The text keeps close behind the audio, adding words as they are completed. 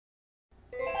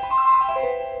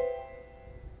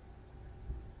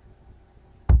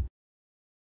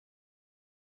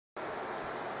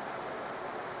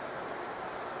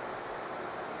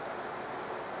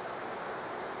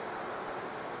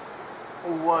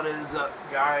What is up,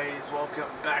 guys? Welcome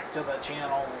back to the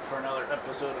channel for another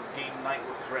episode of Game Night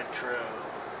with Retro.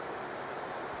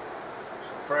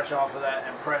 So fresh off of that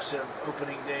impressive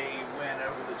opening day win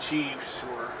over the Chiefs,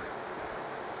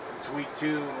 it's week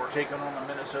 2 and we're taking on the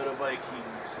Minnesota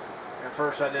Vikings. And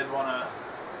first I did want to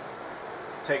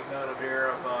take note of here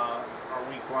of our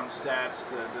week 1 stats.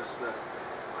 Just the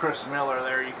Chris Miller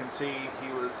there, you can see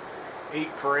he was 8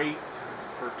 for 8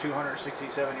 for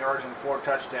 267 yards and 4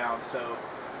 touchdowns. So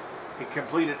he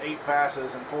completed 8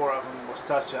 passes and 4 of them was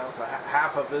touchdowns. So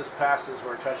half of his passes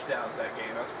were touchdowns that game.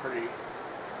 That's pretty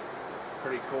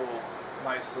cool.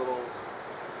 Nice little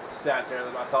stat there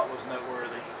that I thought was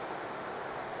noteworthy.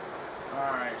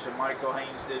 Alright, so Michael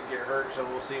Haynes did get hurt, so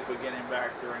we'll see if we get him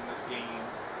back during this game.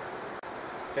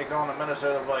 Taking on the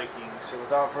Minnesota Vikings. So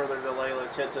without further delay,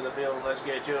 let's head to the field and let's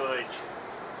get to it.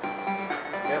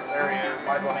 Yep, there he is,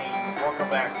 Michael Haynes. Welcome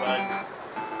back, bud.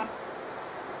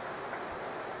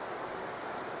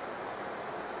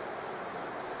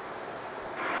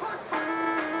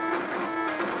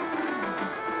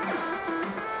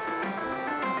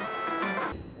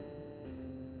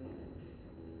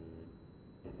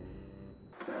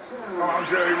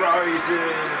 Andre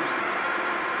Rising.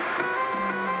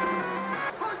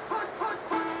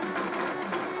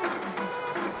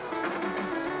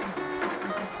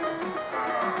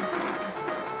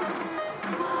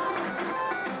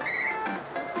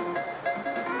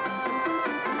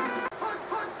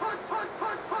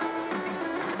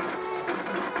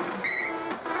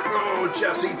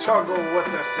 Jesse Tuggle with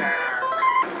the sack.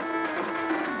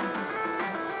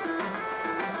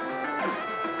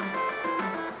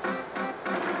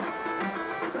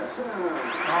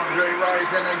 Andre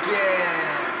Rising again.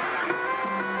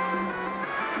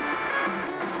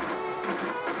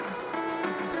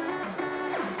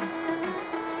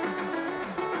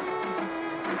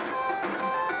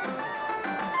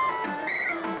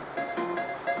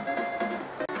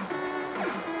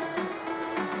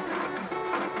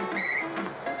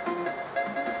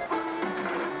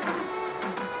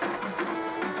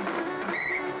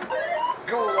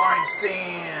 Goal line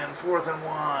stand, 4th and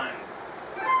 1.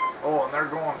 Oh, and they're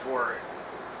going for it.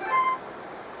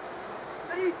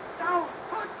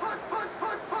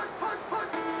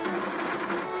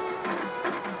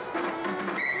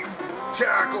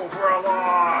 Tackle for a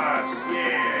loss.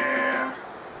 Yeah.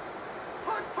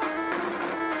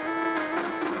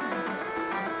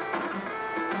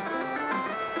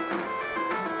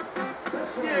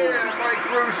 Yeah, Mike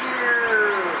Rozier.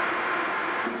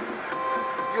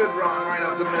 Good run right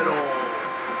up the middle.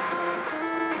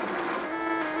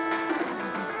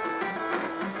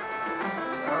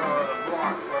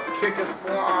 The kick is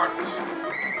blocked.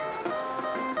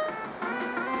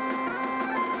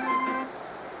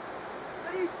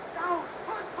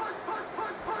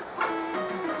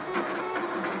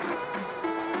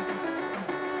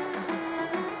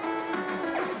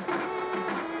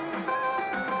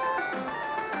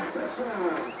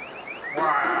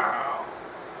 Wow.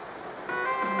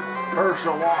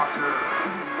 Herschel Walker.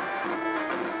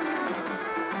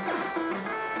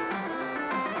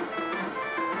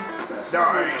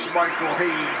 Nice, Michael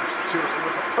Haynes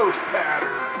with a post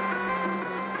pattern.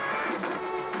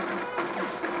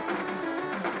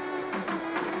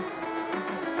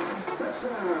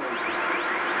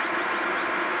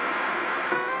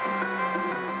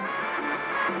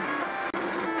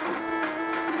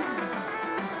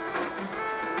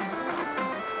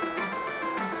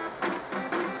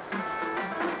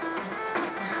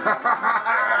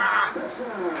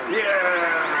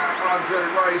 Yeah, Andre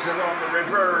Rising on the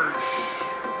reverse.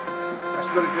 That's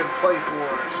been a good play for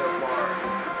her so far.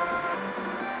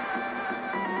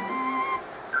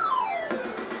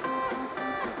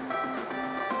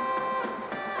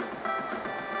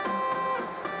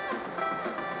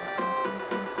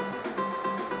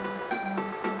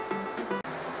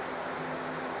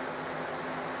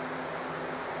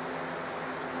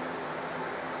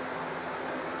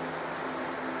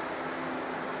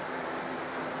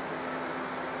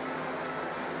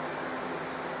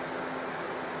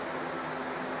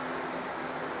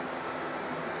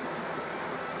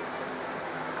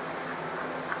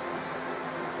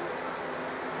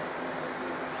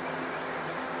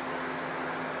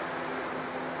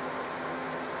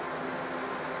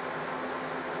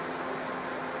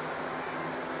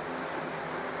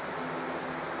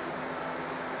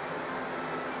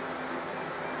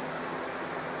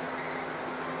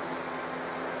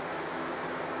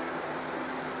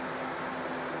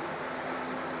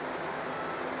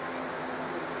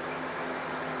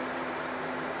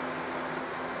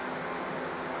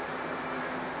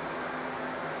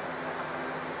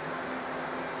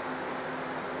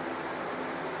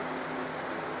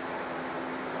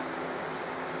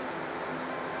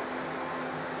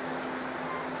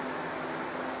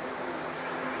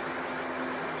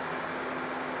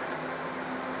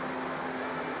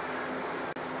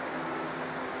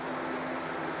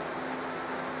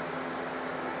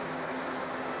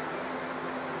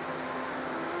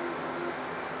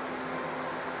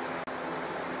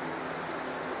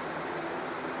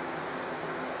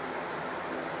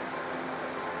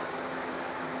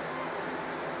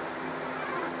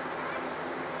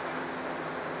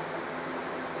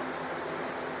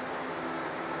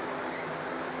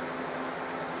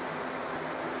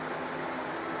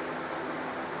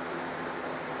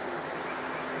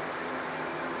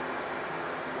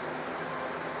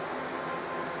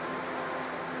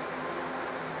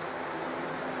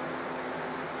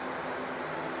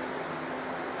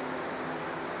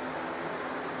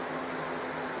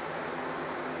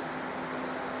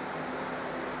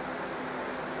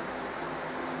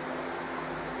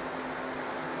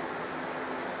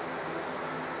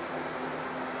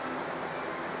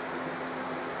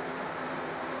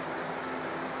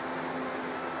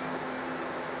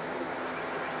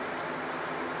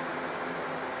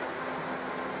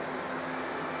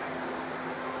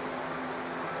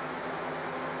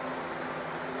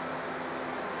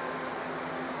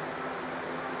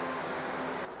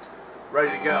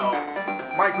 ready to go.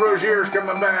 Mike Rozier's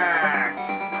coming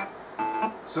back.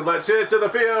 So let's hit to the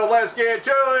field. Let's get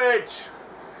to it.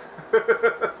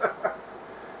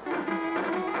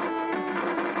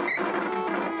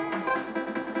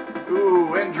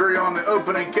 Ooh, injury on the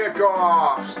opening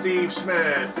kickoff. Steve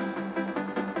Smith.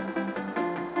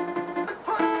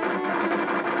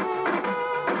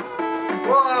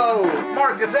 Whoa,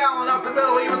 Marcus Allen up the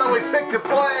middle even though he picked a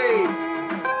play.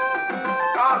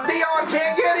 Dion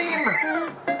can't get him.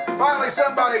 Finally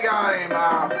somebody got him.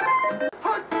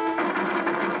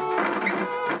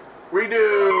 We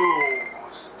do.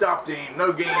 Stopped him.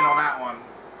 No gain on that one.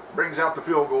 Brings out the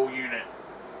field goal unit.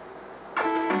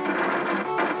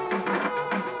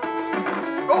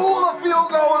 Oh, the field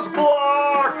goal is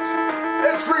blocked.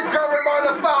 It's recovered by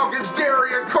the Falcons.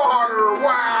 Darian Carter.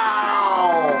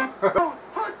 Wow.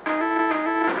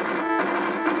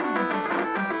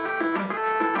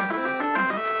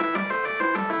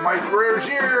 Mike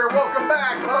Rozier, welcome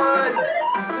back, bud.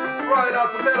 Right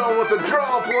out the middle with the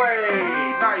draw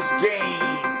play. Nice gain.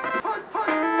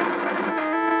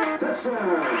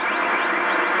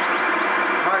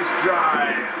 Nice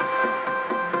drive.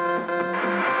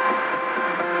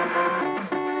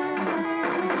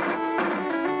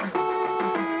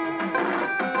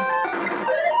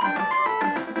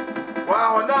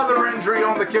 Wow, another injury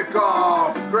on the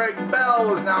kickoff. Greg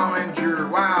Bell is now injured.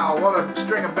 Wow, what a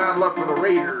string of bad luck for the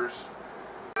Raiders.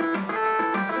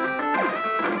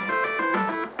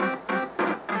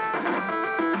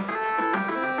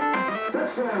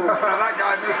 That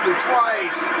guy missed me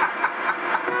twice.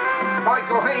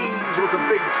 Michael Haynes with a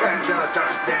big catch and a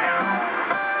touchdown.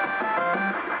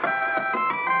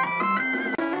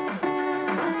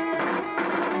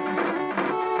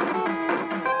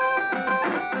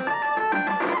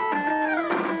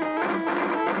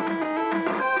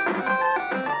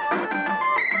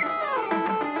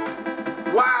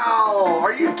 Wow,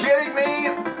 are you kidding me?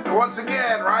 Once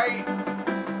again, right?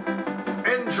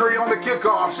 Injury on the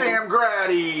kickoff, Sam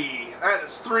Grady. That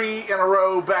is 3 in a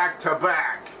row back to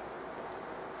back.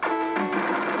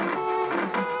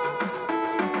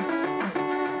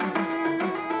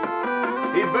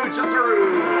 He boots it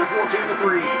through,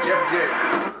 14-3, Jeff Jagger.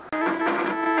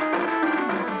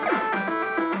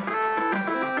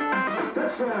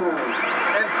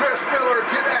 And Chris Miller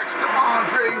connects to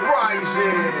Andre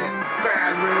Rison.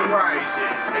 Bad Moon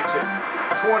Rison makes it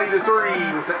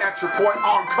 20-3 with the extra point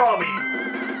oncoming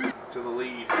to the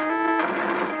lead.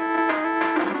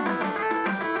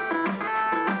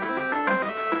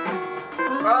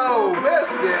 Oh,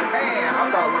 missed it. Man, I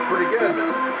thought it looked pretty good.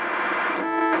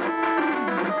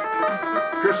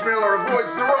 Chris Miller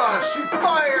avoids the rush. He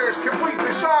fires complete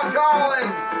to Sean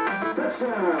Collins.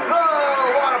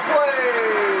 Oh, what a play.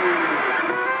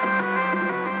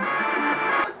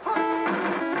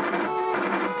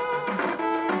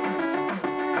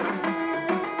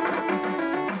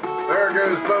 There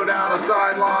goes Bo down the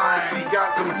sideline. He's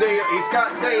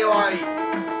got daylight.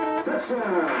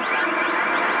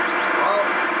 Well,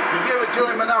 you give it to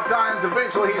him enough times,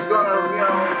 eventually he's gonna,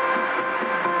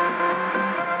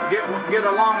 get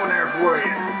a long one there for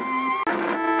you.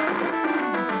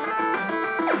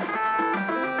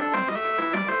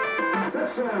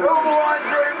 Oh,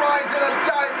 Andre Rison, a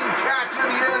diving catch in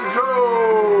the end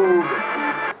zone.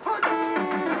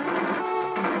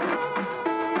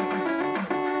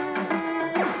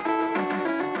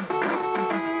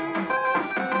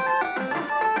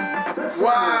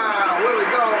 Wow, Willie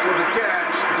Galt with a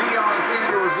catch. Deion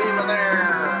Sanders was even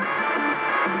there.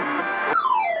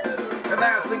 And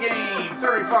that's the game.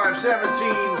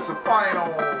 35-17 is the final.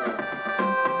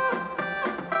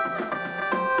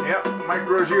 Yep, Mike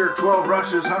Rozier, 12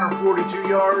 rushes, 142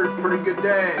 yards. Pretty good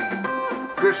day.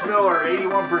 Chris Miller,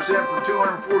 81% for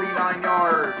 249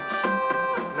 yards.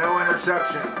 No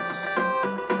interceptions.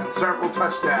 And several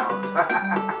touchdowns.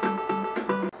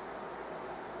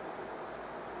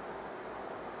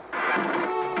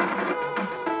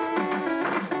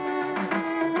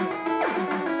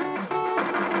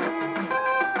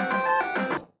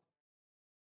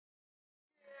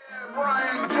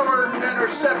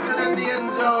 Intercepted in the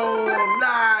end zone.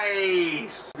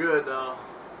 Nice. Good though.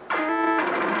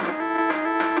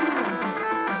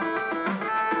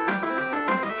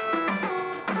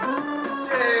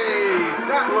 Jeez,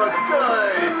 that looked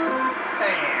good.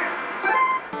 Man.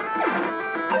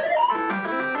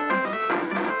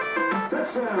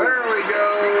 There we go.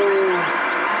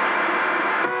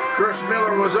 Chris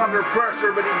Miller was under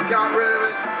pressure, but he got rid of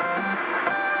it.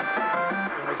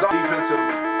 It was all defensive.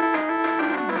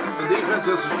 Defense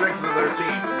is the strength of their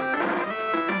team.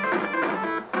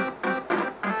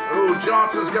 Oh,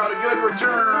 Johnson's got a good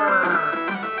return.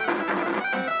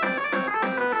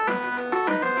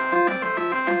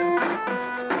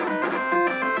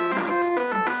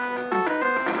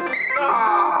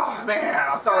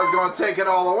 going to take it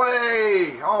all the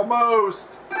way.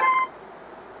 Almost.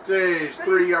 Jeez,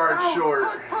 3 yards short.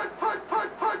 Alrighty.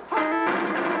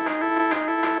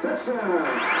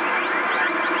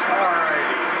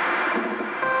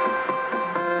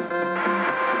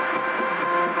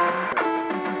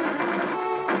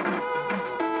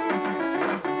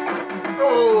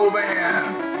 Oh, man.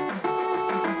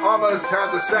 Almost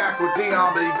had the sack with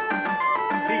Dion, but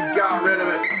he got rid of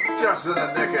it just in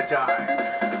the nick of time.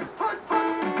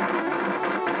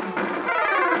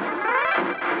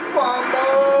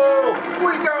 Fumble!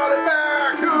 We got it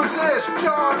back! Who's this?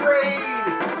 John Reed!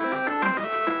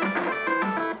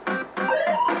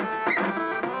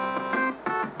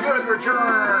 Good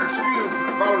return! Scoop!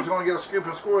 Thought I was going to get a scoop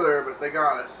and score there, but they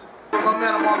got us. The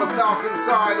momentum on the Falcons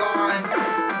sideline.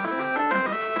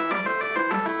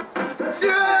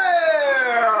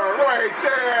 Yeah! Right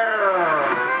there!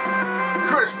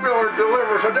 Chris Miller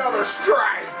delivers another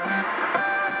strike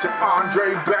to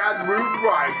Andre Baton Rouge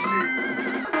Rising.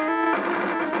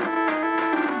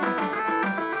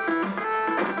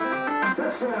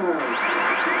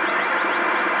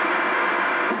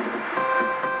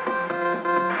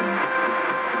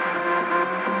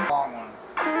 Long one.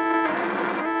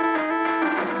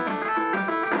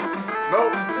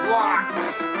 Nope, blocked.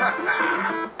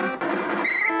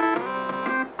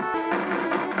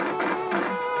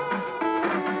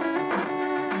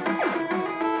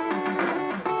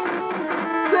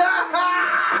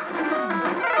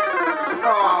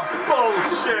 Oh,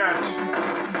 bullshit.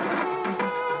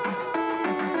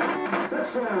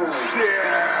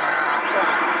 Yeah.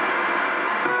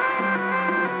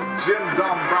 Jim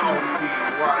Dombrowski,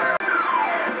 whatever.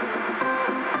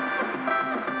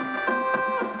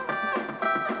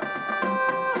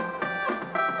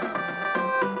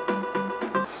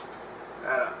 A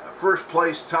first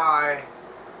place tie.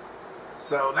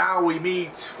 So now we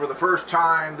meet for the first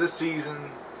time this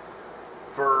season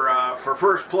for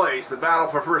first place, the battle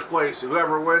for first place.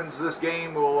 Whoever wins this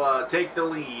game will take the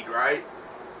lead, right?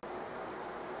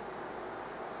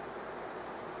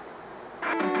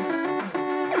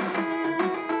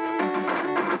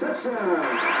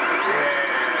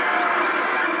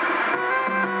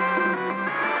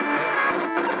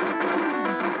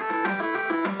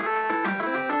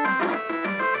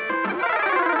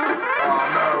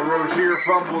 Rozier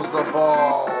fumbles the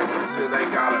ball, so they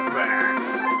got it back.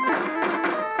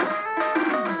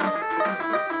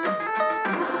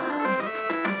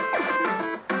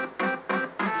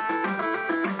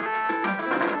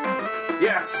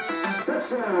 Yes!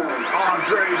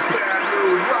 Andre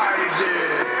Baton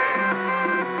rising!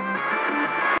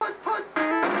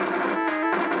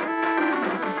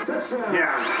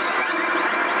 Yes!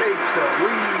 Take the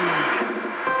lead!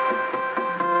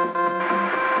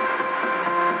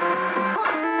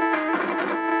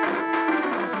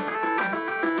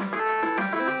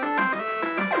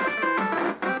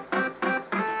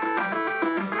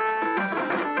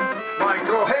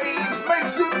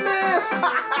 Makes it miss!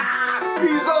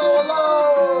 He's all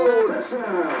alone!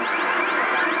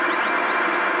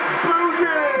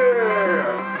 Booyah!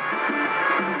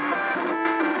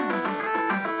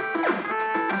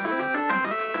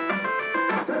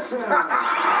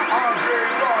 Andre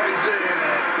rising!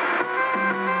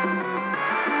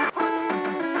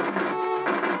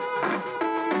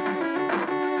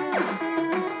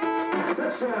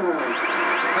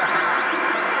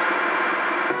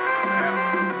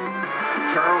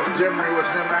 Charles Dimry was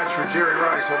no match for Jerry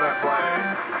Rice on that play.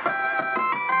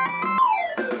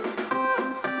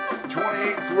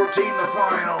 28-14 the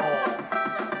final.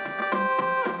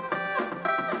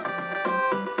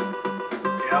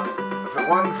 Yep. If it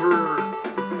wasn't for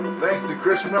thanks to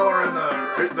Chris Miller and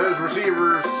those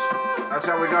receivers, that's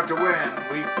how we got to win.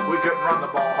 We couldn't run the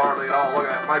ball hardly at all. Look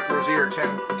at that. Mike Rozier,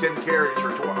 10 carries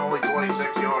for only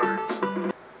 26 yards.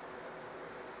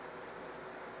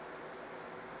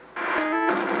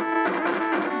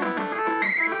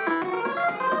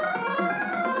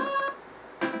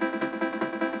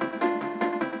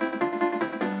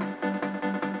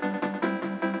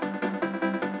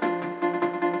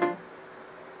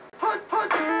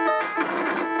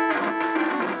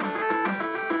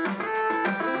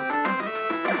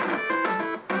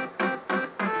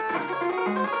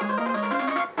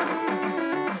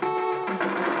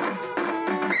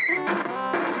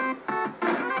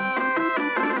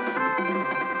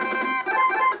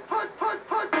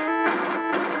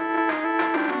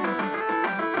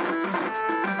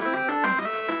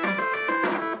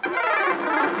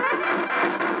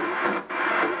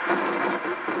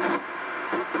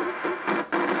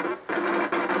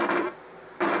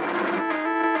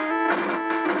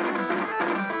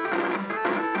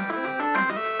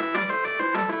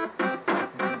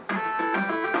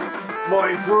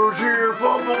 Mike Rozier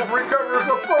fumble, recovers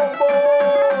the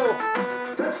fumble!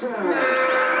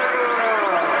 Yeah!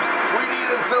 We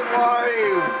needed some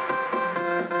life!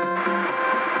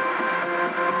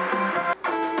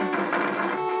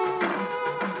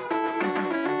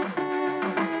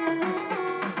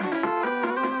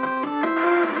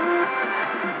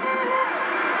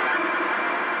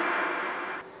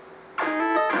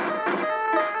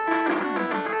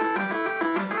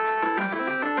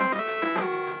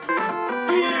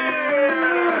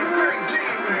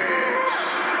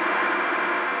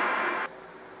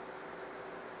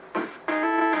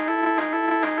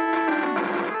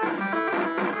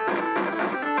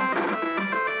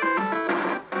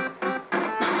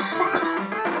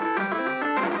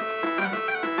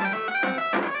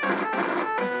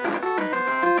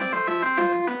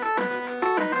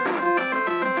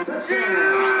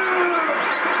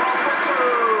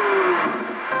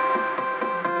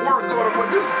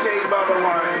 This game by the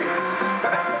lines.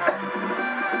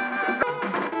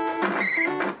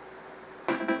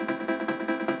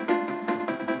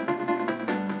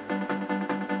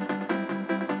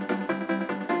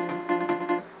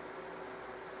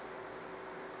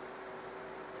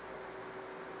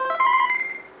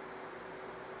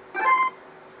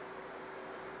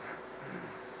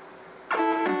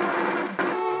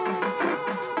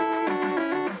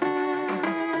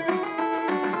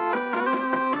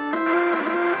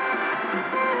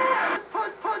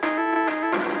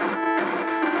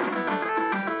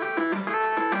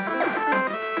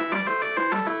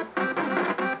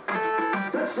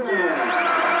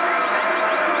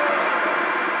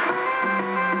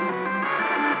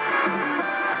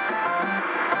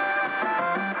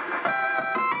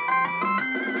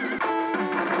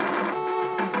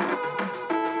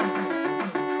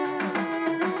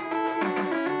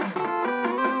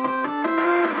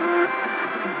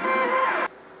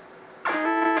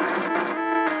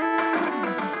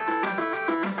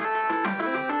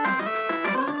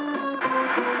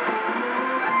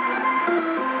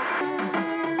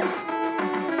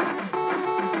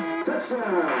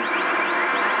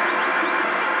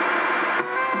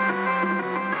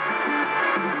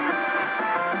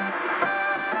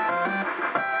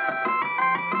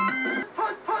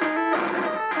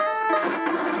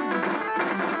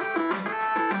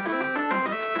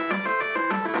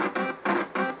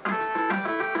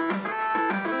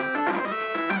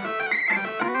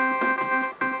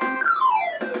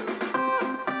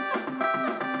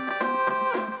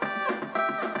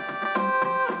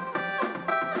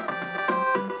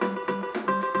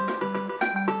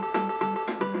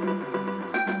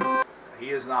 He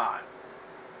is not.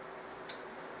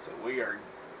 So we are.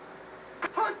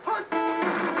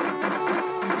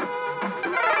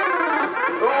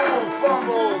 Oh,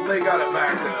 fumble! They got it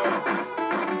back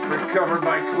though. Recovered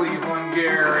by Cleveland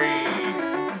Gary.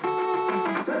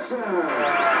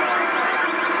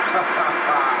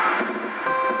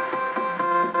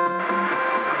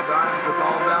 Sometimes the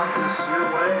ball bounces your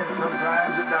way and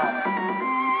sometimes it don't.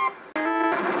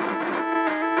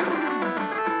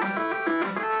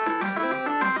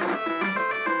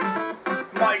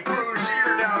 Mike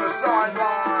Rozier down the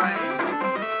sideline.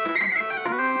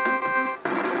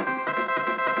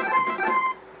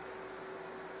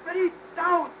 Ready,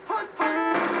 down, punt, punt.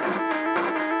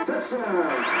 There we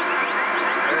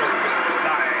go.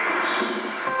 Nice.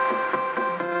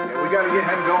 Yeah, we got to get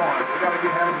him going. We got to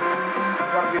get him. We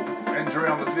got to get injury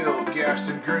on the field.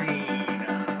 Gaston Green.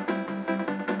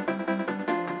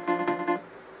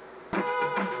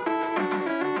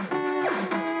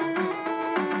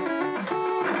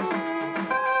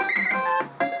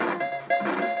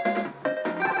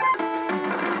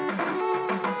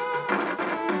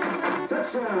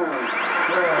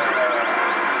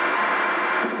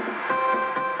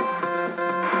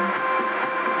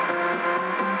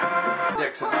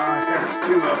 Dixon, there's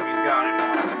two of them. He's got him.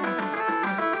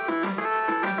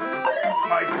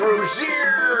 Mike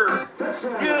Rozier.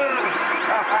 Yes.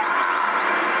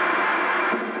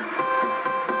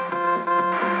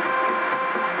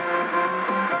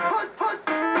 Punt, punt.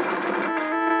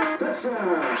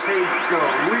 Take the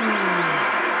lead.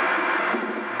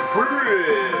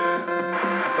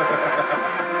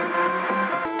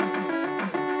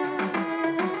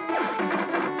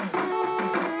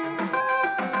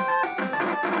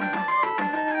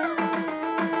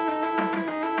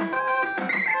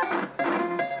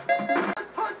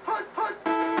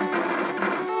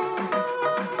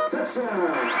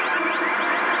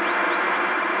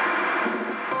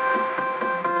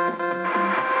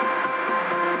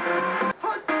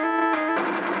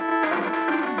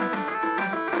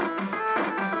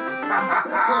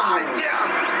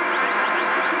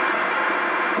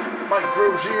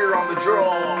 Rozier on the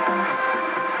draw.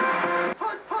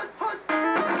 Punt, punt, punt.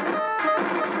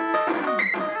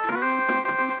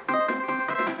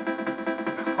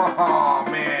 Oh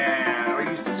man, are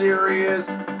you serious?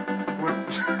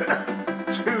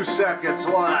 With 2 seconds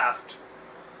left.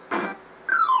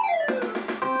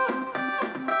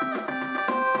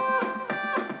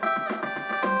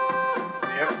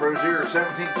 Yep, Rozier,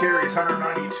 17 carries,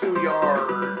 192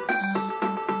 yards.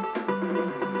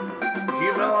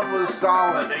 Hugh Millen was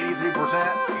solid,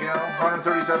 83%, you know,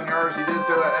 137 yards. He did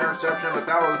throw that interception, but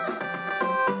that was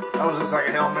just like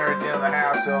a Hail Mary at the end of the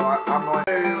half, so I'm like,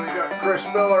 hey, we got Chris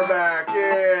Miller back,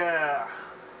 yeah.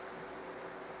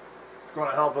 It's going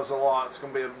to help us a lot. It's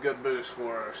going to be a good boost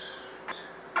for us.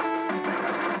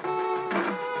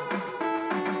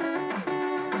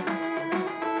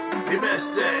 He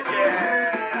missed it,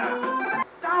 yeah.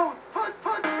 Down, punt,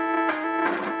 punt.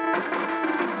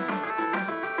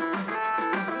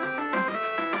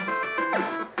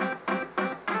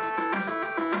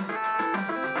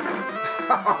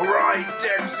 All right,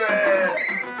 Dixon.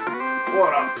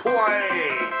 What a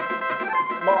play.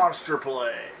 Monster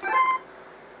play.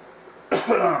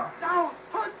 Down,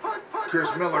 punt, punt, punt.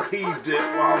 Chris Miller heaved it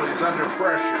while he was under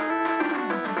pressure.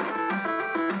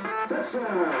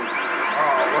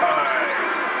 All right.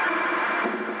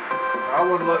 I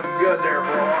wasn't looking good there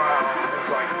for a while. It was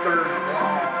like 3rd and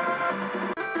long.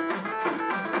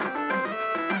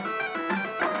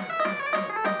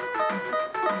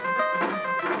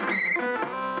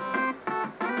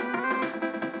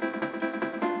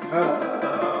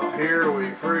 Oh, here we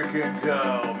freaking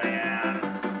go, man.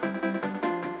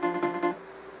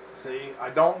 See, I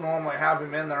don't normally have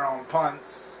him in there on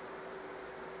punts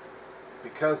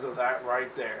because of that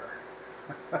right there.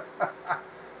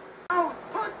 Down,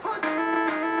 punt, punt.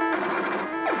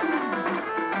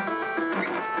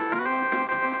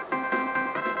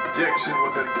 Dixon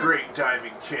with a great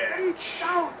diving catch.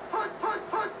 Down, punt, punt,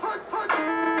 punt, punt, punt.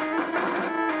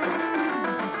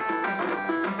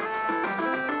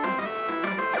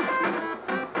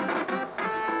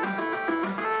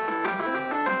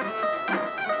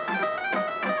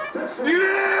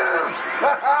 Yes!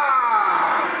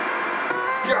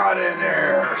 Got in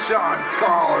there, Sean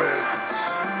Collins.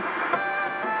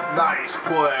 Nice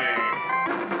play.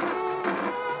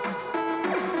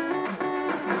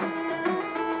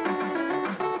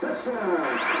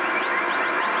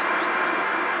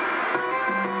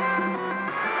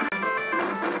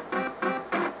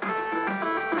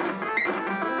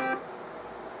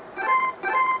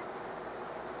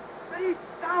 Ready,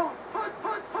 down, punt,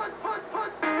 punt, punt, punt,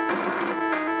 punt.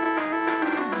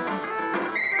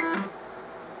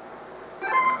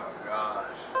 Oh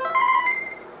gosh.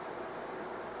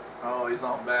 Oh, he's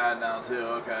on bad now too.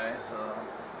 Okay, so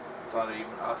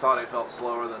I thought he felt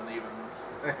slower than even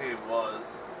he was.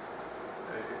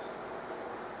 He's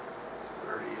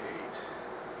 38.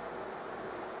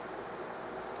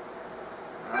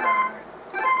 All right.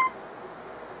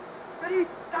 Ready,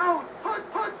 down, punt,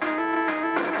 punt.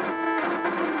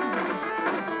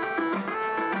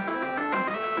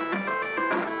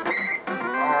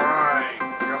 All right.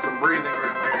 Got some breathing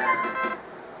room here.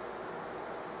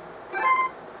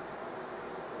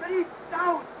 Ready,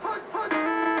 down, punt, punt.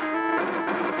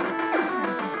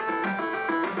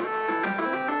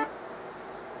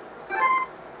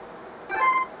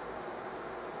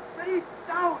 Ready,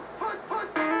 down, punt,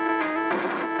 punt.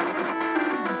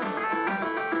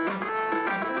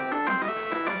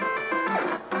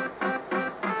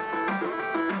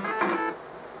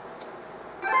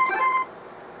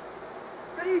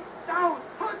 Ready, down,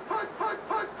 punt, punt, punt,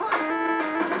 punt, punt.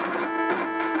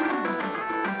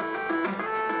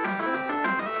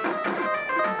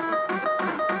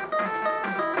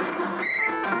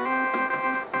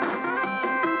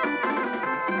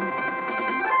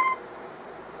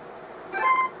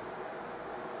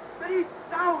 Ready,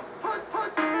 down, punt,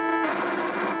 punt.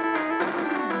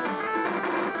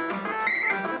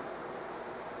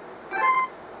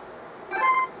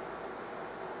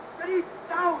 Ready,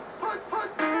 down, punt,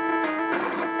 punt.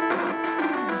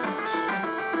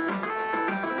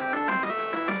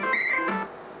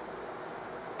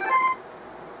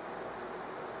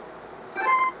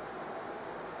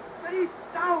 Ready,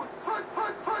 down, punt,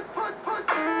 punt, punt, punt, punt.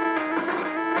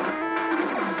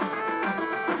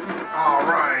 All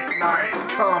right, nice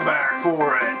comeback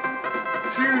for it.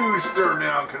 Huge 3rd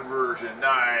down conversion.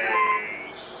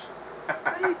 Nice.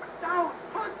 Ready, down,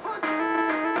 punt, punt.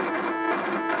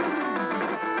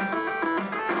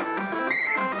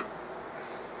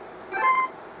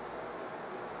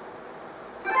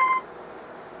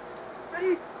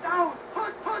 Ready, down,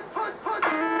 punt, punt, punt, punt.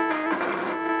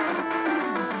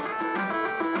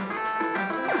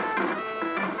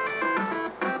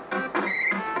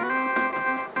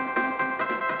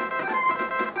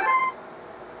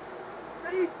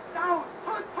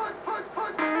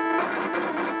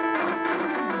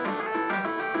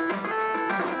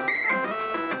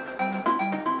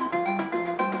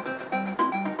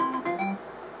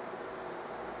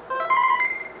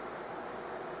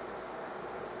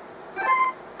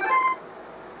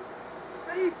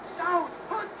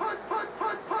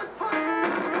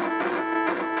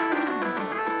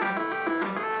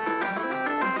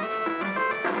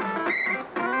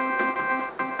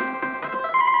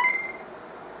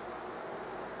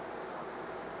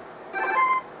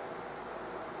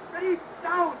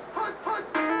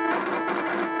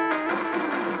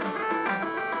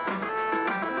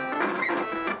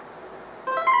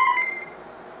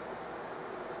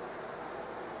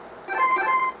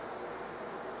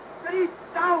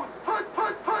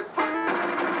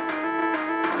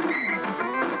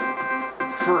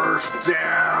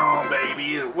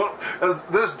 Well,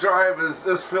 this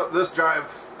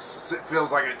drive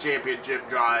feels like a championship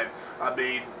drive. I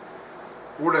mean,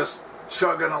 we're just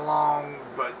chugging along,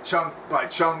 but chunk by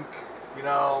chunk. You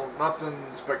know, nothing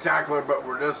spectacular, but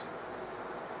we're just,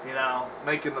 you know,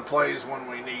 making the plays when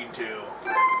we need to.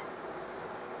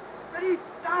 Ready,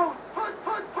 down, punt,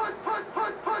 punt, punt, punt,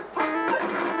 punt, punt, punt.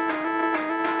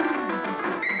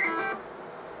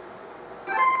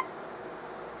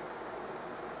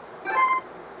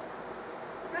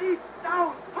 Ready,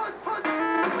 down, punt, punt.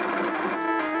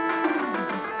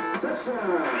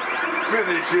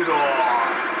 Finish it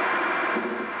off.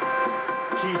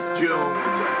 Keith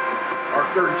Jones, our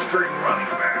third string running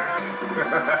back.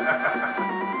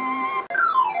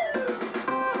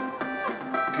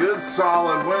 Good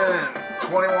solid win,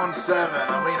 21-7.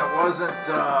 I mean, it wasn't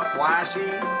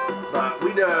flashy, but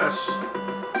we just,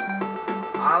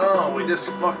 I don't know, we just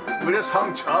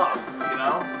hung tough, you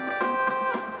know?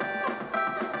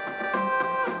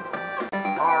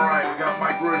 Alright, we got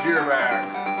Mike Rozier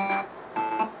back.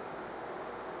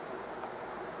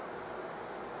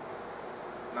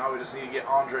 Now we just need to get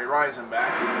Andre Rison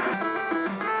back.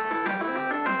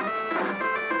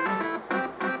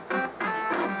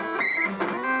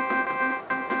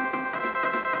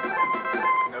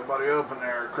 Nobody open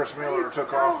there. Chris Miller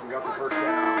took off and got the first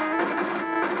down.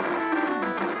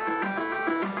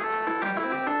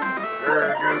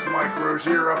 There goes Mike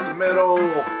Rozier up the middle.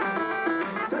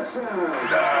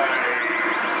 Nice.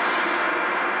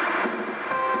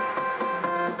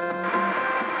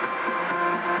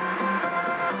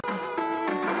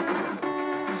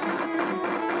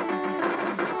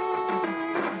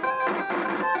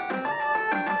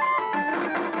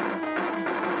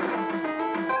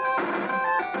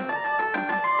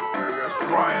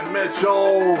 Brian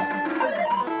Mitchell.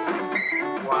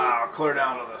 Wow, clear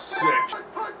down to the 6.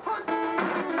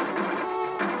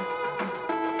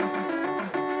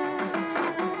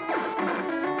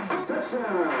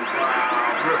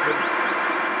 Wow, ripping.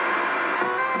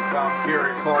 Found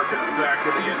Gary Clark in the back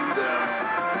of the end zone.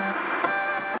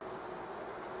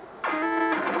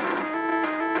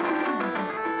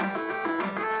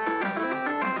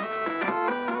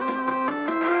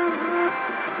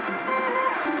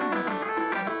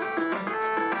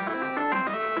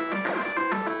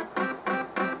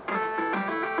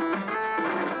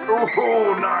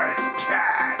 Oh, nice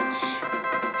catch.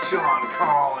 Sean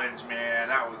Collins, man,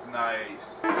 that was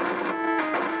nice.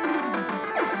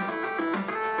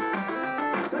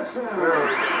 There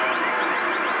we go.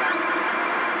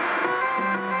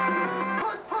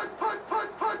 Punt, punt, punt,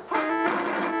 punt, punt, punt.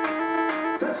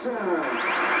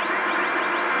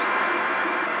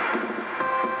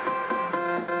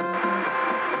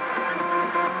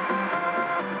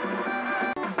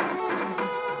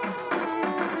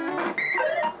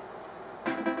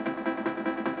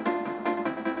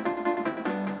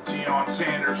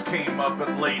 Sanders came up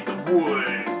and laid the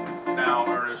wood. Now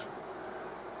Ernest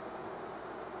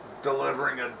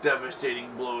delivering a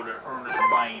devastating blow to Ernest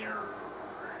Biner.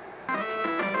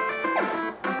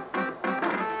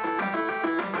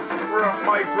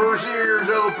 Mike Rozier's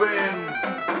open.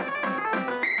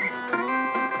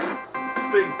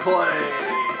 Big play.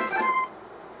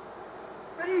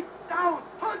 Ready, down,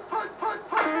 punt, punt, punt,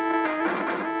 punt.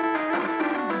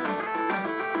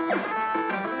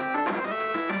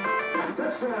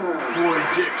 Floyd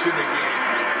Dixon again.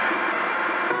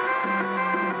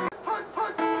 Punt,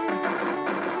 punt.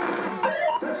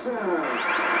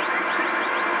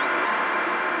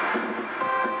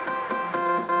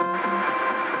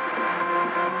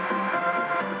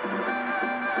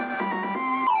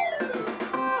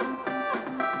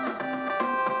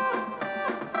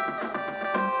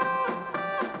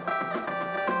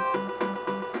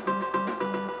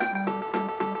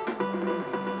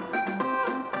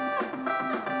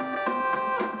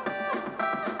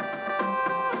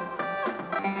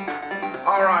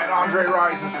 All right, Andre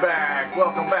Rison's back.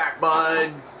 Welcome back,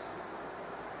 bud.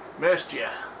 Missed ya.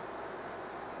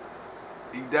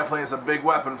 He definitely is a big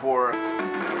weapon for us.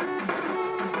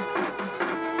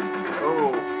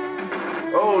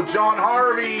 Oh, John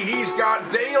Harvey, he's got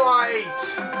daylight.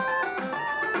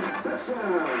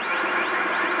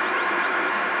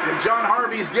 And John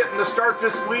Harvey's getting the start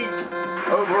this week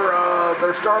over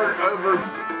their start over.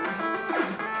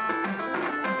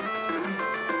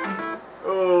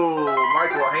 Oh,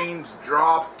 Michael Haynes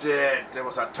dropped it. It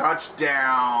was a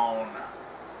touchdown.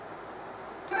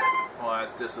 Well,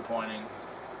 that's disappointing.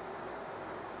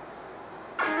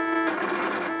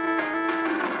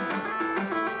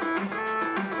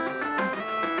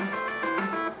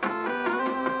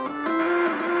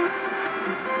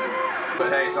 But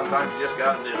hey, sometimes you just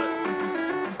gotta do it.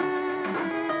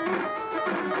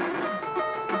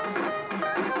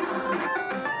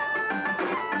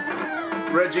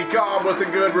 Reggie Cobb with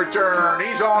a good return.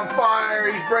 He's on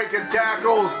fire. He's breaking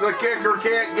tackles. The kicker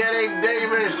can't get him.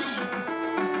 Davis.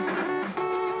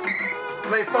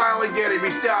 They finally get him.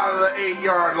 He's down to the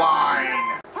 8-yard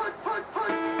line.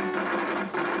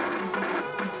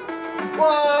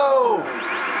 Whoa!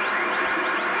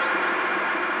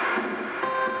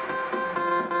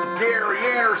 Gary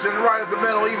Anderson right at the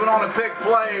middle, even on a pick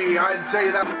play. I'd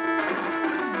say that.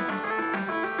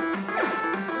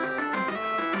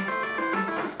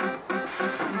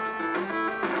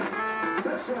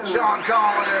 Sean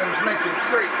Collins makes a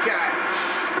great catch.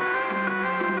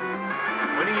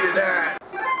 We needed that.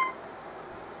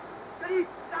 Ready,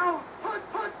 down, put.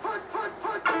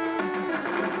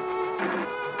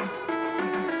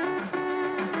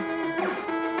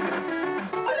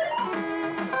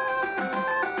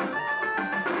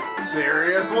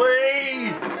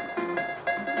 Seriously?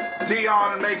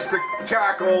 Dion makes the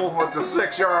tackle at the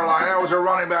 6-yard line. That was a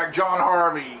running back, John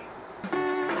Harvey.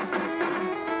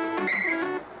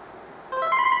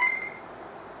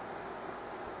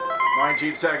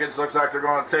 "19 seconds. Looks like they're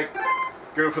going to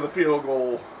go for the field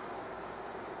goal.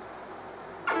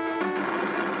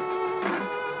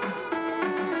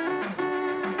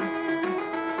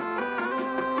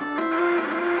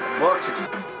 Bucks.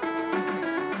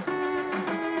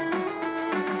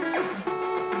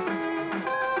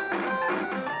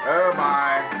 Oh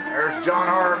my, there's John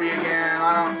Harvey again.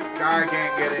 I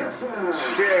can't get him.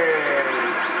 Shit.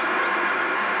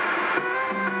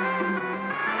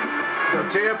 The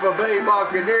Tampa Bay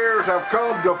Buccaneers have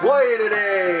come to play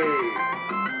today.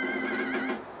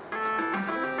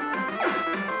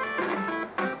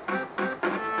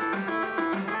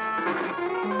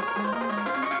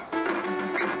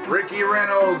 Ricky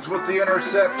Reynolds with the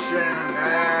interception.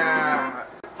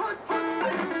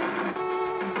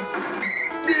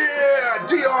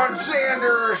 Deion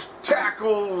Sanders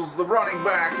tackles the running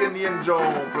back in the end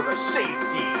zone for the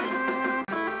safety.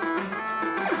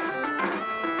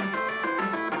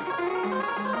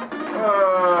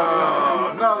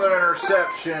 Another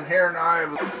interception here in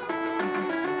Iowa.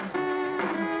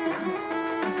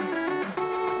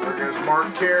 There goes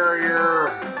Mark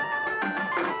Carrier.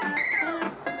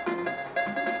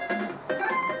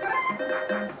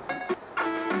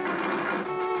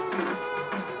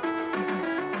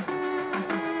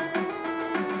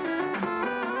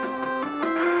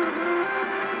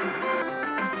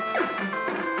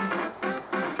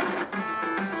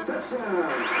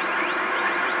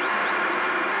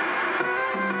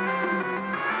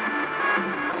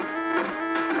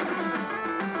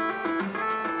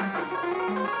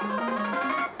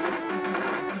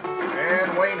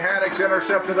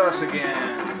 Intercepted us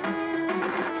again.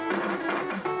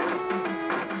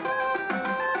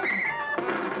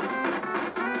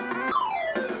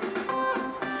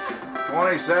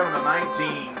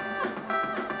 (27-19).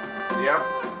 Yep.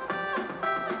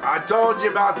 I told you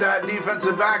about that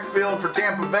defensive backfield for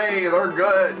Tampa Bay. They're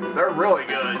good. They're really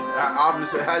good.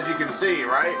 Obviously, as you can see,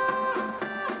 right?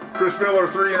 Chris Miller,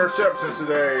 3 interceptions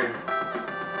today.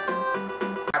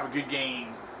 Have a good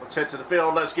game. Let's head to the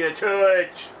field. Let's get to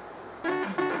it.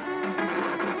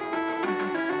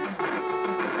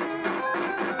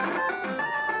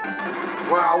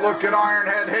 Wow, look at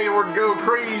Ironhead Hayward go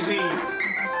crazy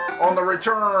on the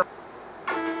return.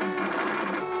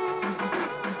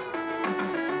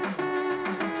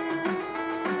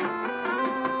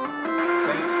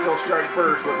 Saints still strike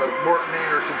first with a Morton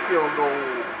Anderson field goal.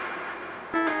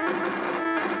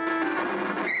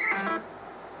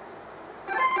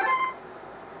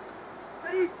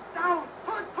 Ready, down,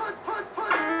 put.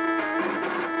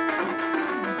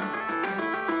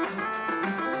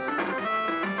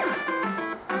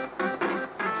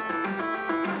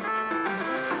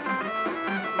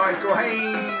 Michael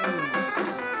Haynes.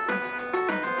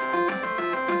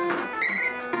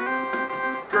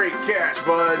 Great catch,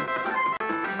 bud.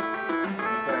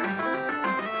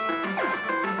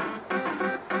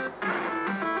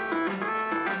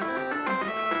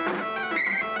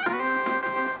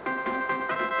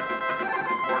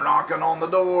 We're knocking on the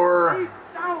door.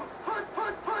 Down, put.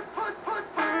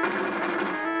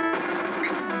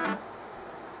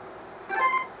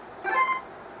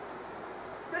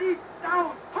 Ready,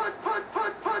 down, put.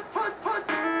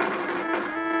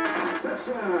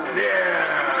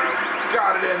 Yeah,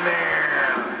 got it in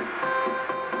there.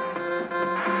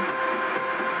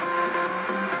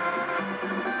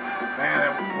 Man,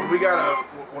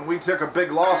 when we took a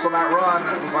big loss on that run,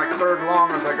 it was like 3rd and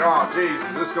long. I was like, oh, geez,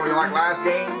 is this going to be like last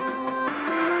game?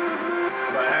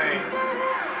 But hey,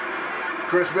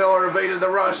 Chris Miller evaded the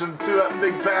rush and threw that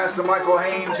big pass to Michael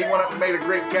Haynes. He went up and made a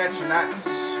great catch, and that's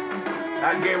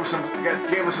That gave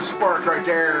us a spark right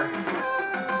there.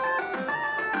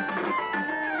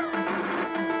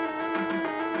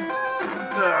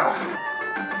 Ugh.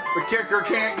 The kicker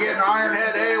can't get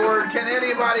Ironhead Hayward. Can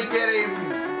anybody get him?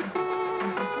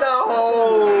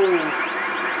 No!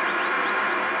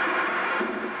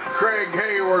 Craig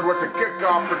Hayward with the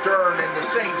kickoff return in the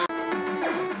Saints.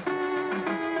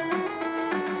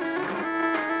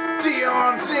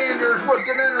 Deion Sanders with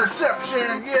an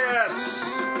interception. Yes!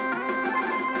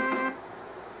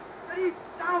 Ready,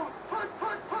 down, punt,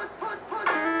 punt, punt, punt, punt.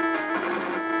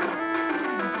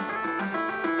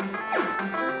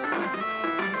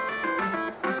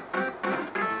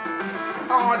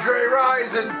 Andre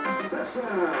Rison.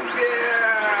 Yeah!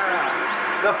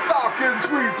 The Falcons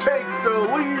retake the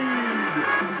lead.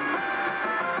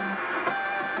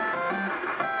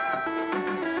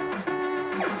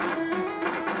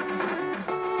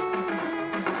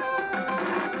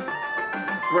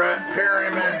 Brett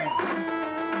Perryman.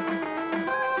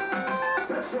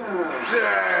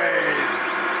 Jeez.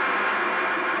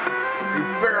 He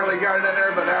barely got it in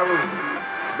there, but that was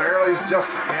barely's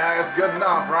just, yeah, it's good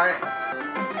enough, right?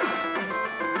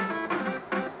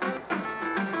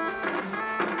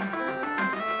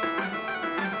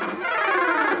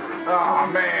 Oh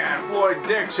man, Floyd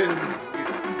Dixon, you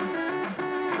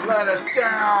let us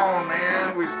down,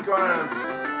 man. We's gonna.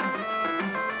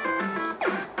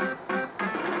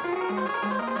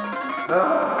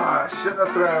 I shouldn't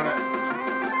have thrown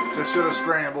it. Just should have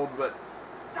scrambled, but.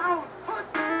 Down, punt.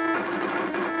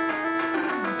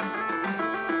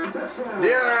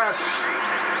 Yes!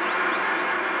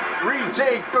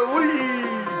 Retake the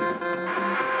lead!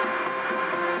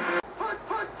 Punt,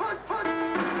 punt, punt, punt.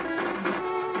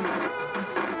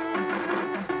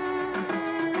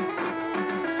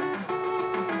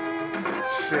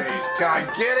 Jeez, can I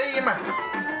get him?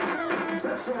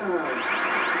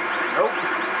 Nope.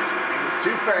 He was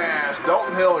too fast.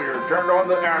 Dalton Hilliard turned on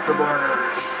the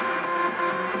afterburners.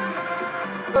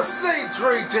 The Saints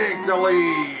retake the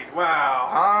lead. Wow,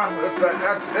 huh?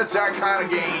 It's that kind of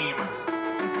game.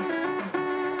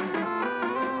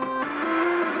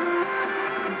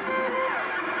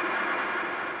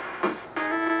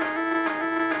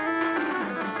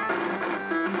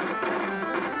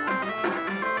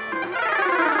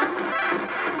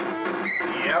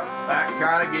 Yep, that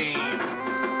kind of game.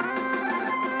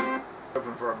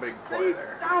 Hoping for a big play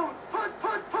there. Down, punt,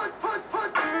 punt, punt, punt,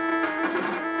 punt.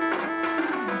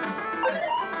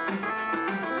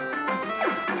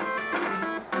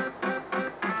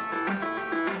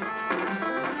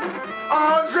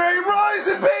 Andre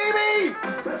Rison, baby!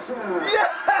 Yeah!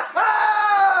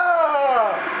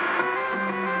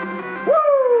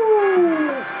 Woo!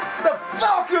 The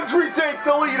Falcons retake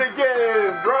the lead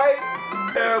again, right?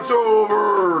 It's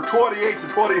over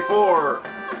 28-24.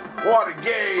 What a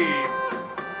game.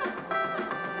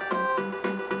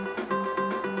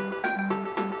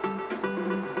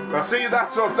 Now see,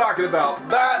 that's what I'm talking about.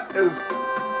 That's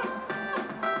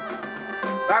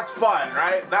fun,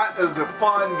 right? That is a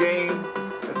fun game.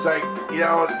 It's like, you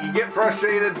know, you get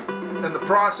frustrated in the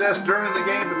process during the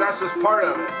game, but that's just part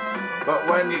of it. But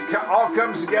when it all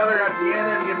comes together at the end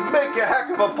and you make a heck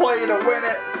of a play to win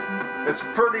it, it's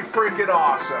pretty freaking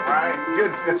awesome, right?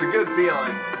 Good. It's a good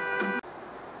feeling.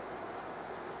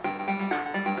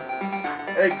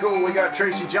 Hey, cool, we got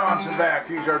Tracy Johnson back.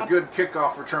 He's our good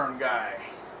kickoff return guy.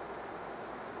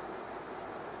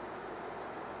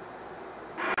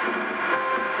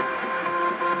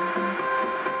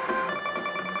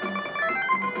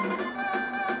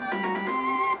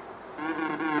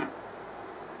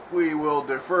 We will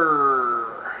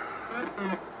defer.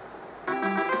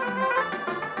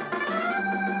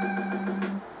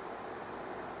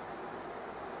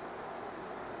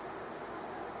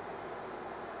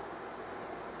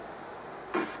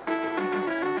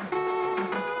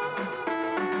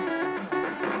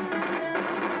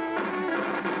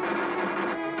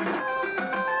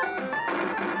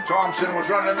 Thompson was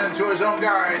running into his own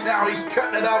guys. Now he's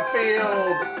cutting it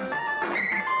upfield.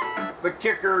 The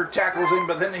kicker tackles him,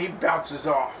 but then he bounces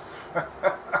off. Oh,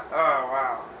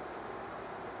 wow.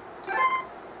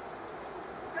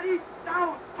 Ready,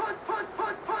 down, punt, punt,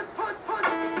 punt, punt, punt, punt.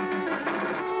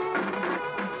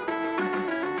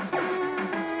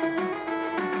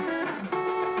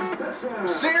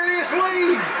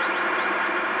 Seriously?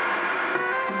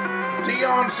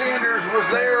 Deion Sanders was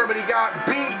there, but he got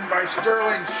beat by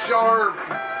Sterling Sharp.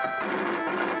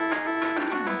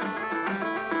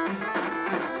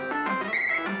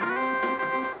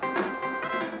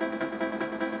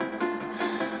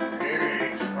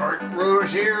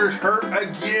 Rozier's hurt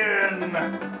again.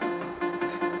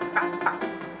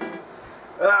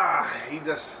 He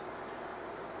just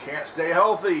can't stay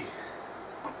healthy.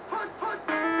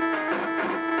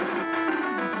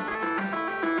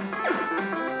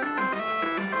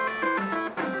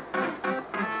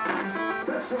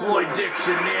 Floyd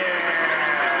Dixon,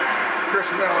 yeah.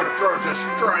 Chris Miller throws a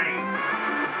strike.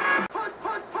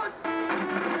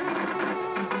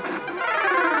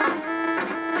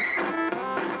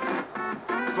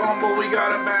 Fumble, we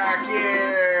got him back,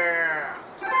 yeah.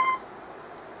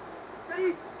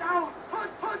 Ready, down,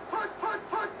 punt, punt, punt, punt,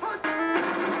 punt, punt.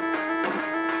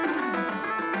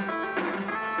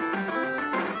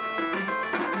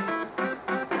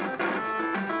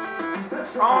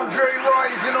 Andre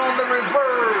Rison on the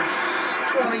reverse.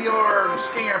 20-yard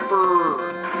scamper.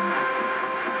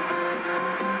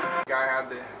 Guy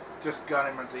had just got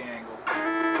him at the angle.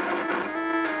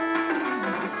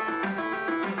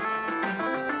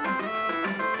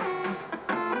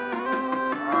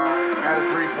 Alright,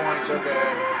 added 3 points, okay.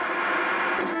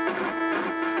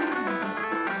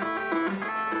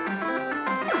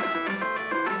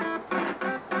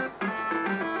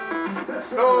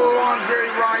 No, Andre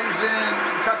Rison,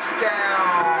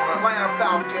 touchdown, Atlanta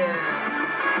Falcons.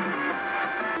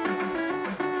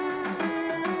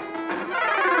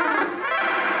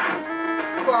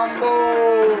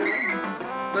 Fumble.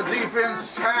 The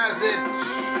defense has it.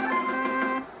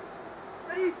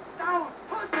 Ready, down,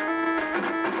 punt.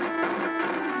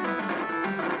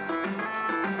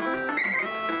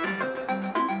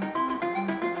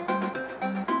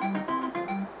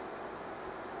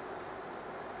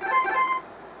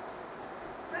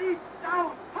 Ready,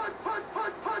 down, punt, punt,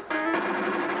 punt, punt.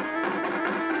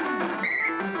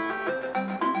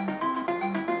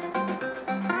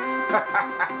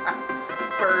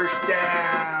 First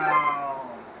down.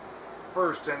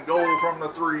 First and goal from the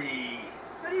 3.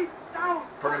 Ready, down.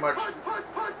 Pretty much. Punt, punt,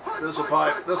 punt, punt, This will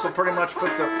punt, pretty much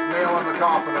put the nail in the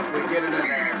coffin if we get it in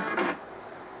there.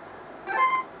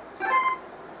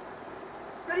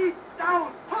 Ready,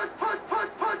 down, punt, punt,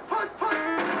 punt, punt, punt, punt.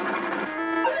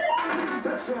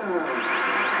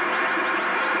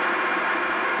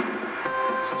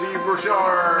 Steve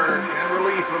Burchard in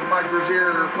relief of Mike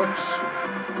Rozier puts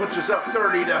us up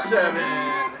 30-7.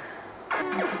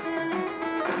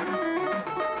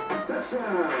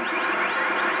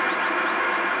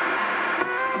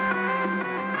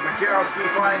 Mikowski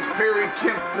finds Perry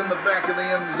Kemp in the back of the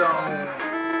end zone.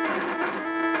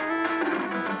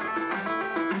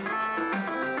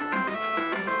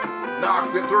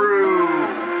 Knocked it through.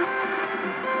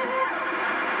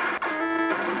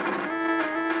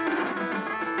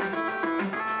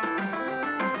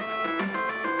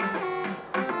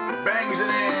 Bangs it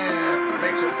in.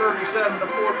 Makes it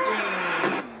 37-14.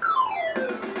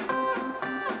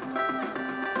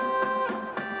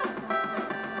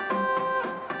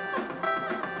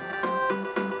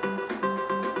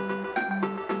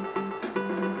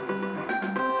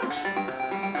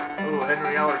 Ooh,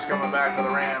 Henry Eller's coming back for the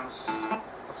Rams.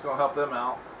 That's going to help them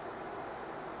out.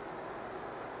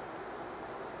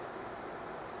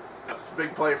 That's a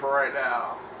big play for right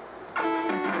now.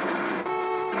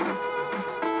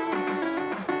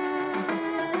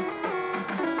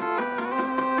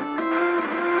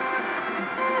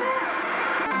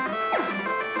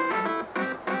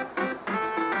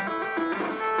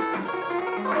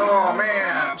 Oh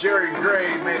man, Jerry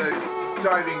Gray made a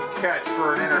diving catch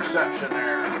for an interception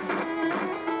there.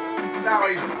 Now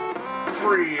he's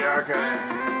free, okay.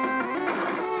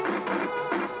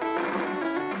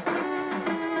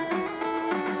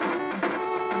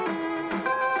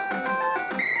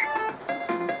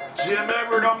 Jim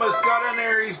Everett almost got in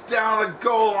there. He's down the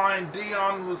goal line.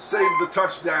 Dion will save the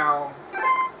touchdown.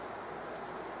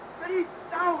 Ready,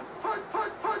 down, punt,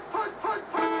 punt, punt, punt,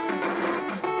 punt, punt.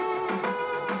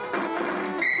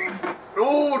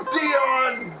 Oh,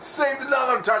 Dion saved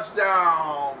another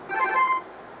touchdown.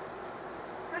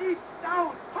 Ready,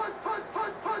 down, punt, punt,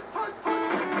 punt, punt, punt, punt.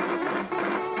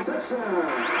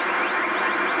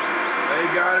 They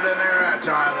got it in there that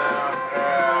time, though.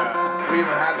 We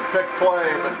even had to pick play,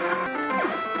 but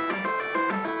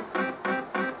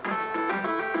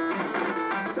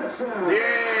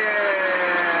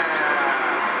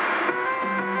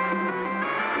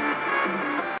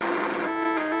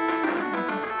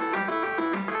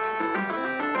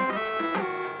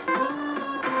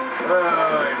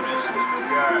oh, he missed it.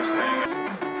 Gosh dang it.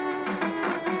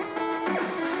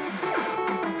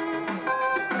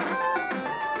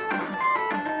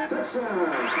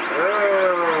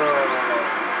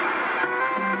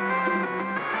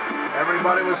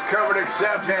 Everybody was covered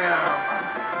except him.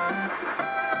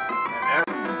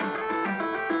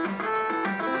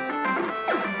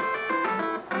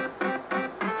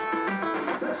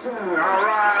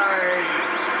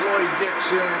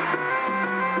 prediction.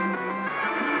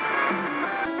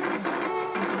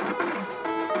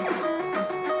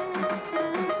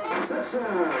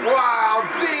 Wow,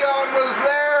 Dion was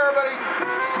there, but he...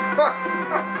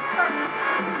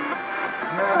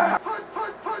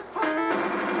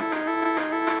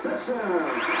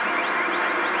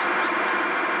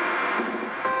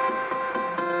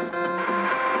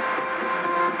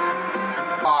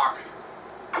 Fuck.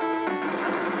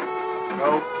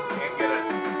 Nope, can't get it.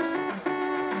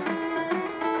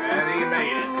 And he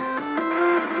made it.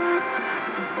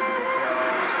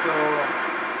 So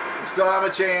we still have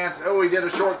a chance. Oh, he did a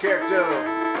short kick too.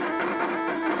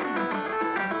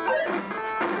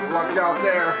 We lucked out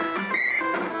there.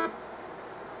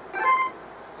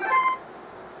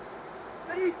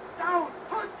 Ready, down,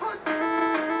 punt, punt.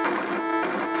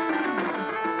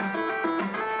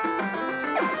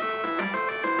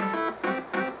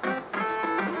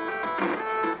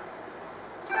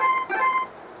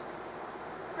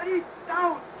 Ready,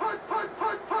 down, punt, punt,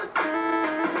 punt, punt.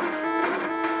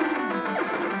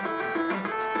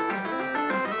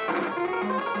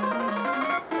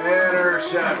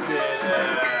 Intercepted.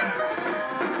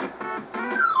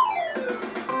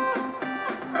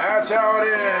 That's how it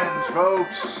ends,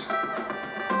 folks.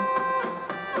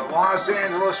 The Los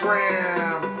Angeles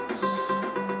Rams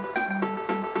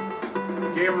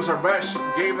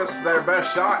gave us their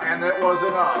best shot, and it was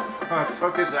enough.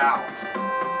 Took us out.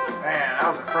 Man, that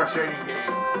was a frustrating game.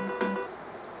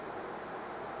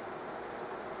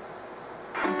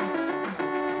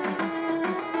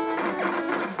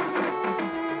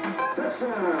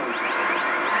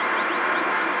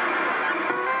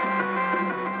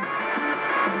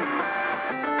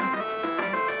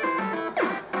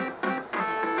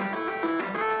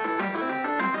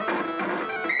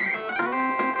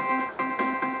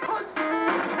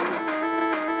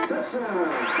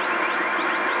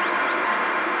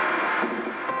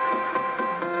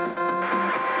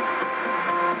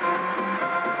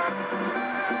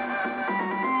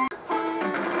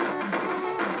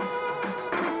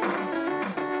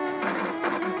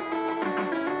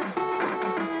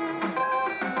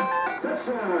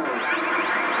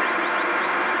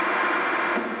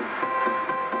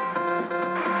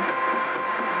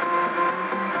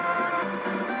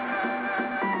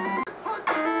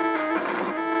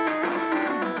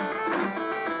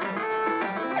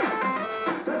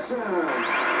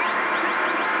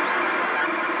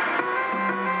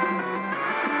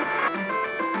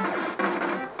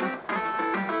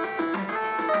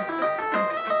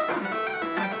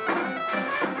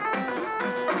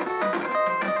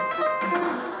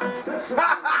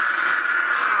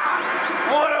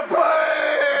 What a play!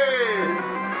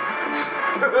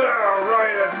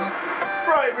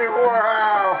 right before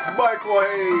half, Michael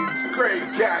Haynes, great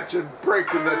catch and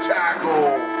breaking the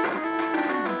tackle.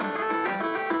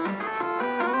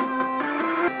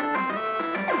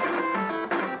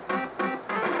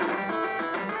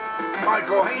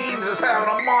 Michael Haynes is having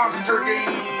a monster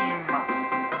game.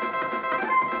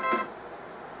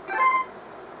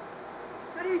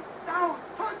 Ready, down,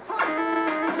 punt, punt.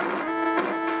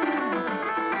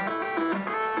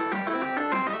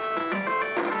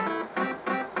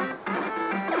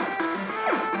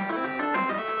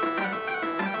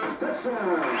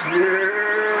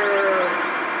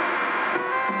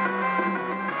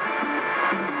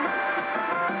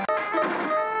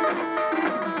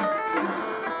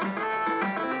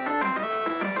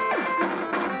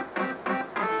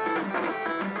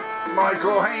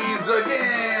 Michael Haynes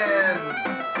again.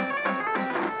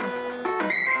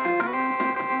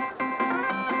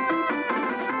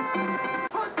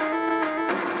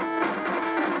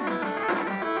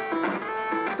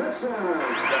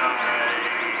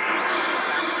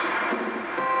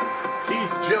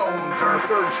 Keith Jones, our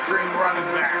third string running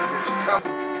back, is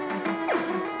coming.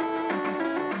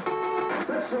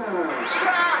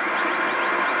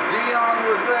 Dion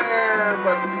was there,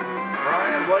 but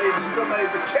Brian Blade still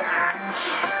made the catch.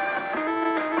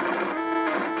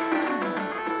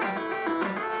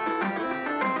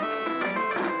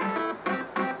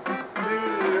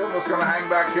 Almost gonna hang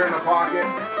back here in the pocket.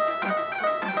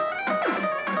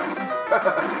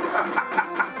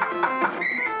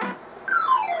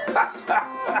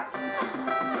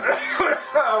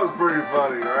 That was pretty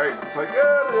funny, right? It's like,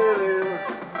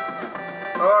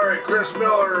 alright, Chris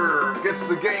Miller gets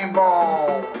the game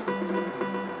ball.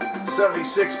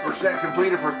 76%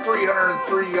 completed for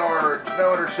 303 yards,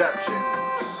 no interceptions.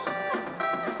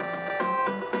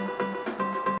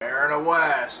 Aaron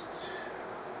West.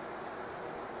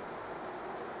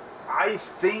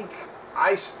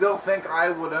 I still think I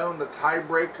would own the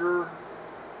tiebreaker,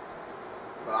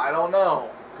 but I don't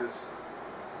know. because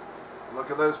look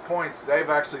at those points. They've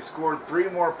actually scored 3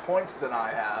 more points than I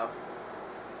have.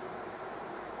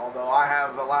 Although I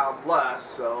have allowed less,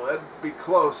 so it'd be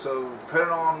close. So depending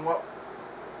on what,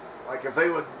 like if they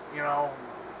would, you know,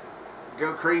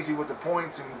 go crazy with the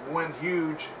points and win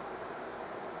huge,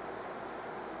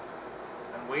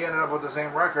 and we ended up with the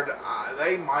same record,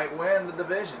 they might win the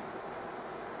division.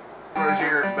 Where's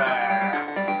yours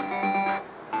back?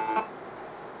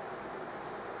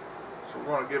 So we're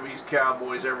going to give these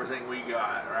Cowboys everything we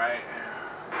got, right?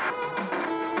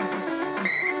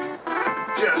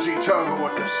 Jesse Tuggle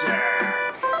with the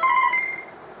sack.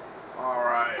 All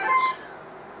right.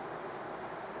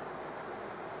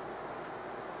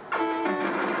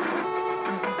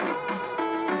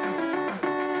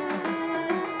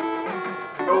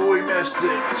 Oh, we missed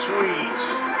it. Sweet.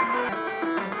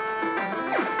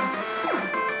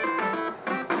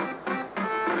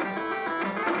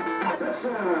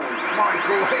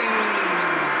 Michael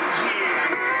Haynes.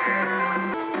 Yeah.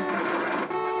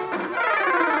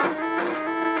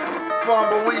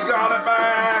 Fumble, we got it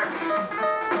back.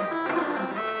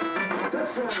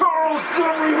 Charles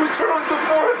Dudley returns it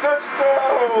for a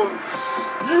touchdown.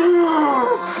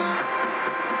 Yes.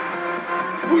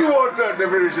 We want that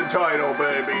division title,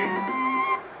 baby.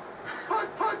 Punt,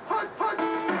 punt, punt, punt.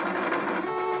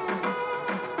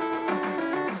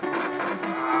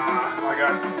 I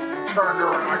got turned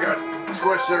around. I got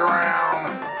twisted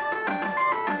around.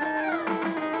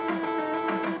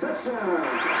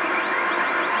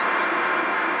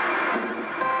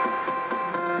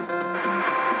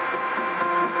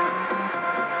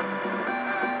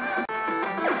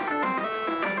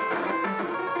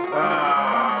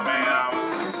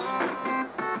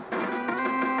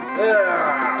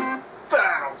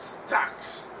 Battle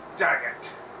stocks. Dang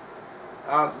it.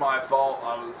 That was my fault. I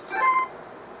was.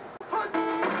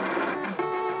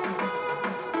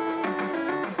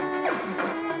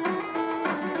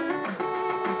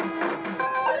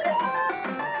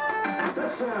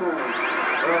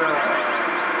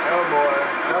 Oh boy.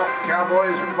 Well,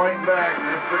 Cowboys are fighting back.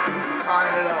 They're freaking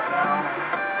tying it up now.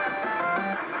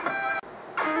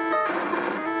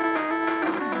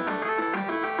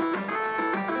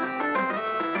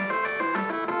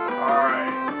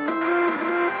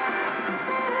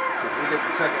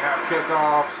 Second half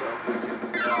kickoff, so if we can,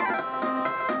 you know.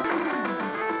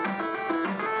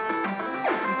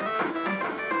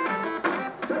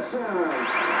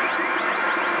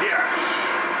 Yes!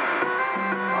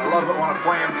 I love it when a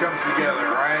plan comes together,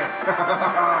 right?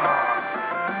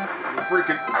 We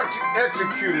freaking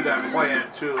executed that plan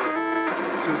to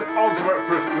the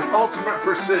ultimate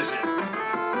precision.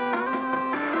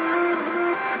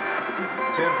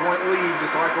 10-point lead,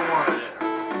 just like I wanted it.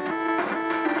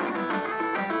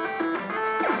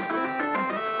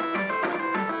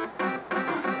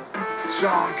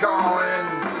 Sean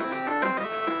Collins.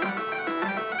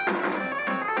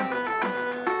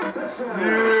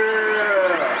 Yeah.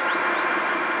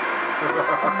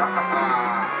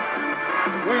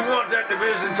 We want that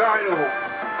division title.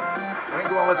 I ain't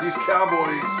gonna let these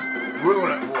Cowboys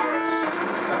ruin it for us.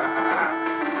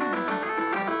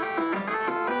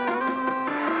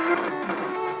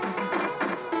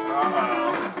 Uh-oh.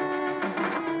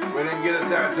 We didn't get it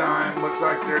that time. Looks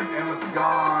like Emmett's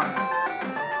gone.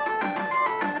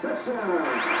 That's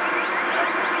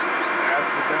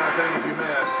the bad thing if you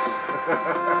miss.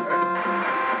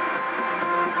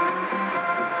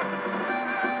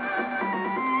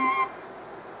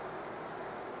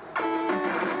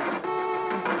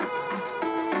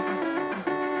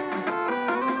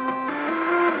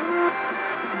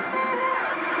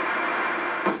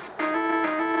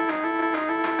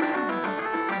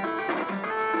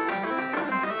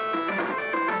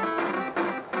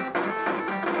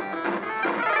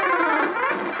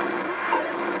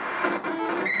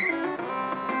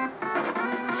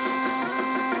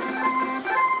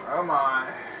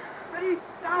 Ready,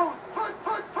 down, punt,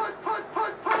 punt, punt, punt,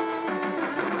 punt, punt.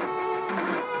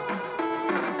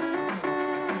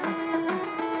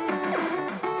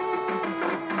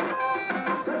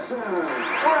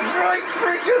 We're right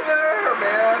freaking there,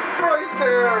 man. Right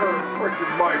there.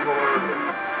 Freaking Michael Irvin.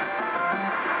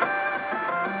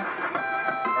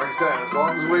 Like I said, as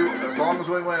long as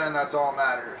we win, that's all that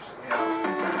matters. You know,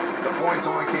 the points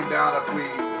only came down if we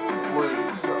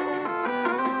lose, so.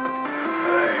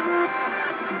 Hey.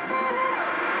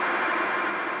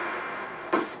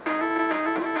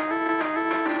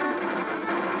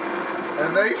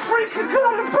 And they freaking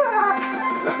got it back!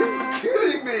 Are you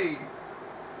kidding me?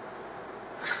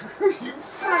 Are you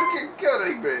freaking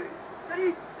kidding me? Ready,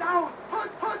 down,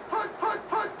 punt, punt, punt, punt,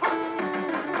 punt, punt.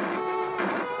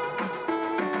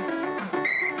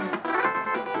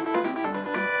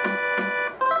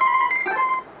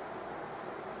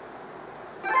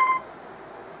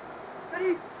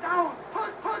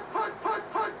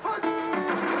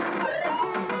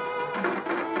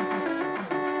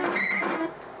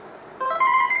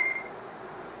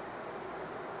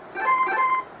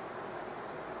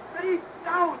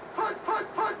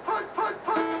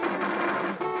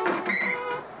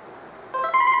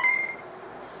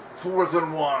 4th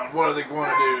and 1. What are they going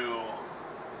to do?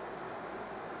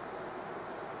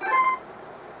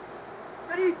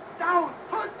 Ready, down,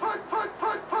 punt, punt, punt,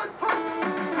 punt, punt, punt.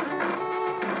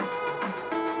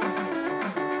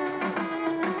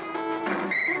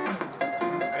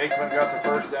 Aikman got the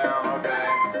first down. Okay.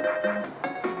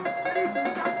 Ready,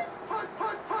 down, punt,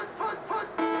 punt, punt, punt, punt.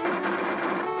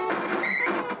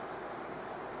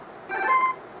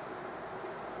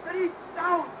 Ready,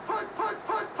 down, punt, punt,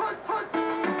 punt, punt, punt.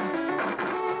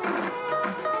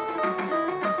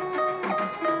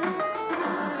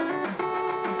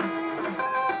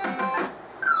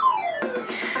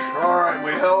 All right,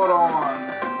 we held on.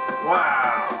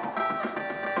 Wow.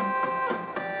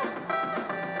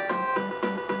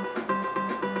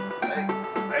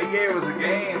 They gave us a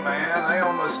game, man. They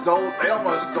almost stole it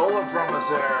from us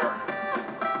there.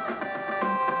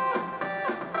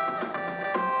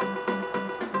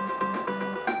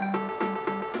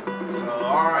 So,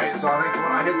 all right. So I think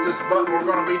when I hit this button, we're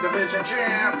going to be division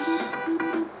champs.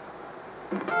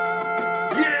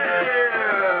 Yeah!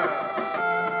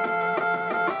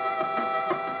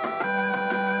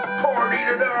 Party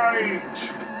tonight!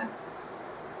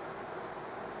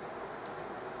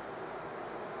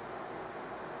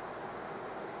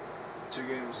 Two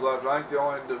games left. I think the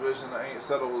only division that ain't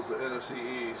settled is the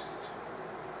NFC East.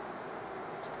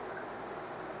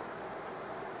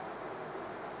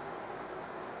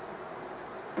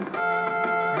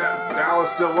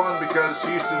 Dallas still won because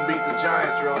Houston beat the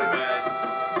Giants really bad.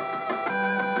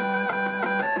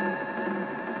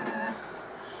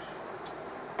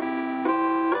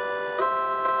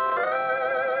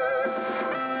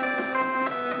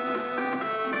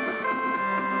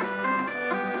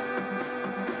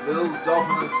 Bills,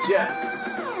 Dolphins, Jets.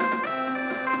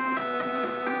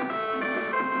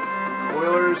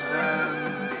 Oilers and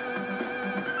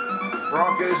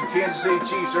Broncos and Kansas City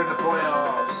Chiefs are in the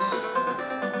playoffs.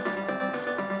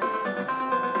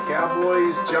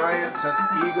 Cowboys, Giants, and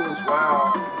Eagles.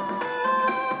 Wow.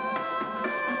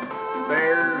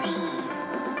 Bears.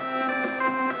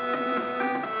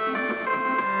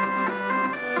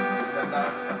 And the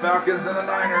Falcons and the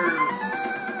Niners.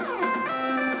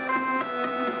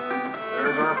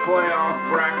 There's our playoff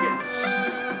brackets.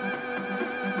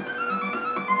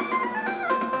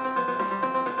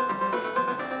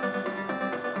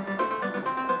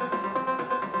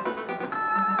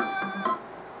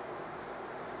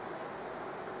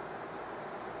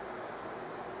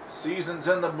 Season's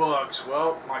in the books.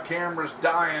 Well, my camera's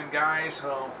dying, guys,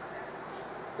 so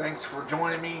thanks for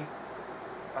joining me.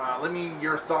 Let me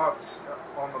your thoughts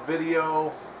on the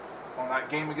video, on that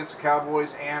game against the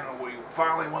Cowboys, and we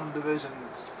finally won the division.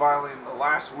 Finally, in the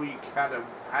last week, had to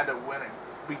win it,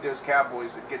 beat those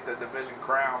Cowboys to get the division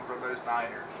crown for those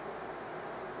Niners.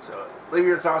 So leave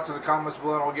your thoughts in the comments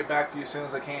below, and I'll get back to you as soon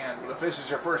as I can. But if this is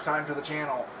your first time to the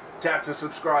channel, tap the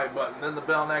subscribe button, then the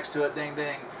bell next to it, ding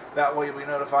ding. That way you'll be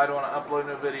notified when I upload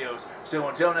new videos. So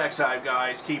until next time,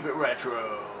 guys, keep it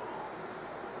retro.